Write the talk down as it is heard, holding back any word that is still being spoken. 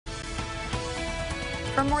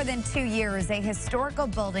For more than 2 years, a historical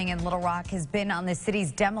building in Little Rock has been on the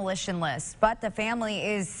city's demolition list, but the family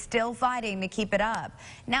is still fighting to keep it up.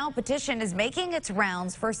 Now a petition is making its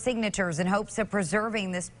rounds for signatures in hopes of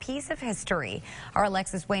preserving this piece of history. Our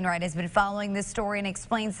Alexis Wainwright has been following this story and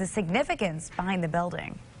explains the significance behind the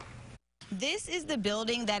building. This is the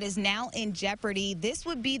building that is now in jeopardy. This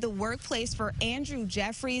would be the workplace for Andrew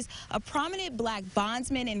Jeffries, a prominent black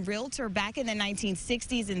bondsman and realtor back in the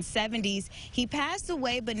 1960s and 70s. He passed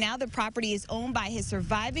away, but now the property is owned by his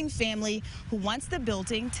surviving family who wants the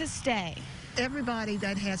building to stay. Everybody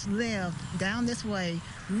that has lived down this way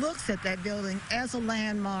looks at that building as a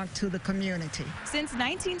landmark to the community. Since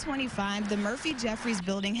 1925, the Murphy Jeffries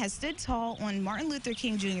building has stood tall on Martin Luther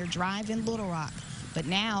King Jr. Drive in Little Rock. But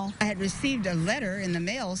now, I had received a letter in the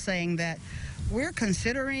mail saying that we're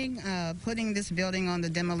considering putting this building on the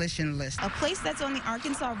demolition list. A place that's on the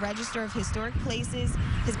Arkansas Register of Historic Places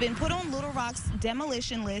has been put on Little Rock's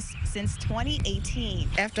demolition list since 2018.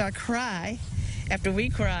 After we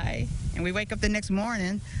cry, and we wake up the next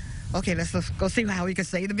morning, okay, let's go see how we can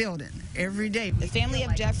save the building every day. The family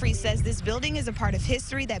of Jeffries says this building is a part of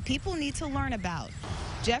history that people need to learn about.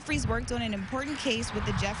 Jeffries worked on an important case with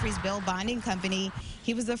the Jeffries Bell Bonding Company.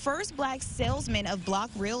 He was the first black salesman of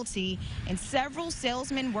Block Realty, and several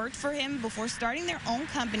salesmen worked for him before starting their own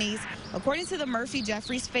companies, according to the Murphy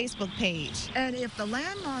Jeffries Facebook page. And if the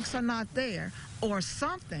landmarks are not there, or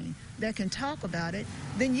something that can talk about it,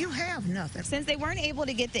 then you have nothing. Since they weren't able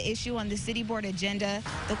to get the issue on the city board agenda,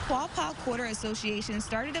 the Quapaw Quarter Association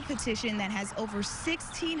started a petition that has over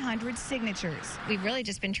 1,600 signatures. We've really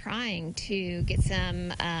just been trying to get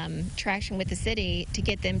some traction with the city to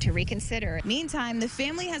get them to reconsider. Meantime, the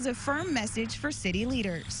family has a firm message for city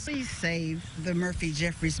leaders. Please save the Murphy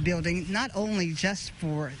Jeffries building, not only just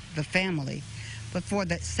for the family, but for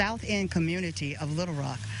the South End community of Little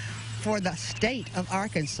Rock, for the state of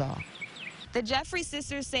Arkansas. The Jeffries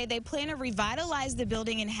sisters say they plan to revitalize the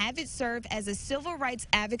building and have it serve as a civil rights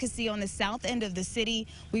advocacy on the south end of the city.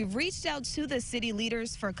 We've reached out to the city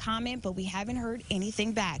leaders for comment, but we haven't heard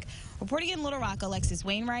anything back. Reporting in Little Rock, Alexis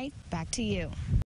Wainwright, back to you.